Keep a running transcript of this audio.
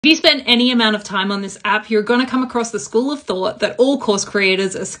If you spend any amount of time on this app, you're going to come across the school of thought that all course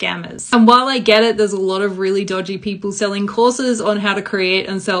creators are scammers. And while I get it, there's a lot of really dodgy people selling courses on how to create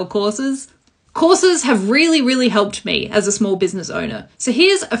and sell courses. Courses have really helped me as a small business owner. So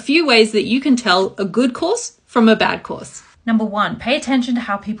here's a few ways that you can tell a good course from a bad course. Number 1, pay attention to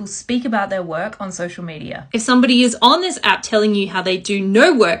how people speak about their work on social media. If somebody is on this app telling you how they do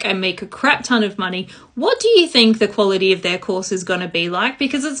no work and make a crap ton of money, what do you think the quality of their course is going to be like?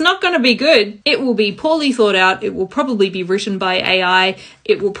 Because it's not going to be good. It will be poorly thought out. It will probably be written by AI.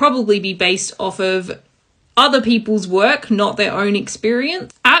 It will probably be based off of other people's work, not their own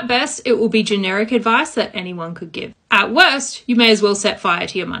experience. At best, it will be generic advice that anyone could give. At worst, you may as well set fire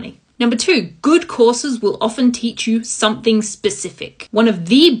to your money. Number 2, good courses will often teach you something specific. One of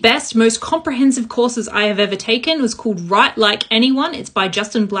the best, most comprehensive courses I have ever taken was called Write Like Anyone. It's by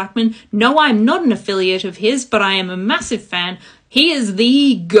Justin Blackman. No, I'm not an affiliate of his, but I am a massive fan. He is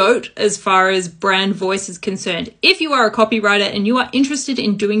the GOAT as far as brand voice is concerned. If you are a copywriter and you are interested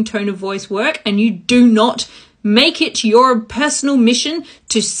in doing tone of voice work and you do not make it your personal mission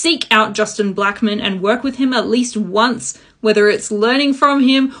to seek out Justin Blackman and work with him at least once, whether it's learning from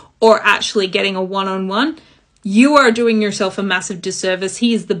him or actually getting a one-on-one, you are doing yourself a massive disservice.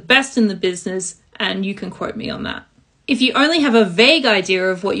 He is the best in the business, and you can quote me on that. If you only have a vague idea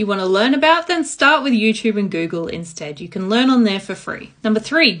of what you want to learn about, then start with YouTube and Google instead. You can learn on there for free. Number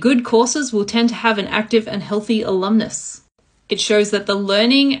 3, good courses will tend to have an active and healthy alumnus. It shows that the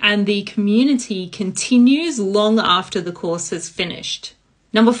learning and the community continues long after the course has finished.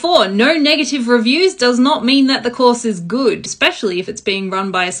 Number 4, no negative reviews does not mean that the course is good, especially if it's being run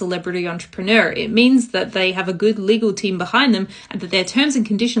by a celebrity entrepreneur. It means that they have a good legal team behind them and that their terms and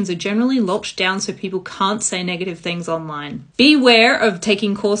conditions are generally locked down so people can't say negative things online. Beware of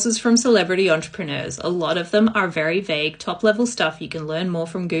taking courses from celebrity entrepreneurs. A lot of them are very vague, top-level stuff. You can learn more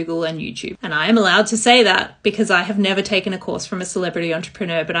from Google and YouTube. And I am allowed to say that because I have never taken a course from a celebrity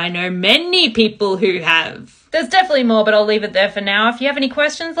entrepreneur, but I know many people who have. There's definitely more, but I'll leave it there for now. If you have any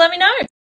questions, let me know.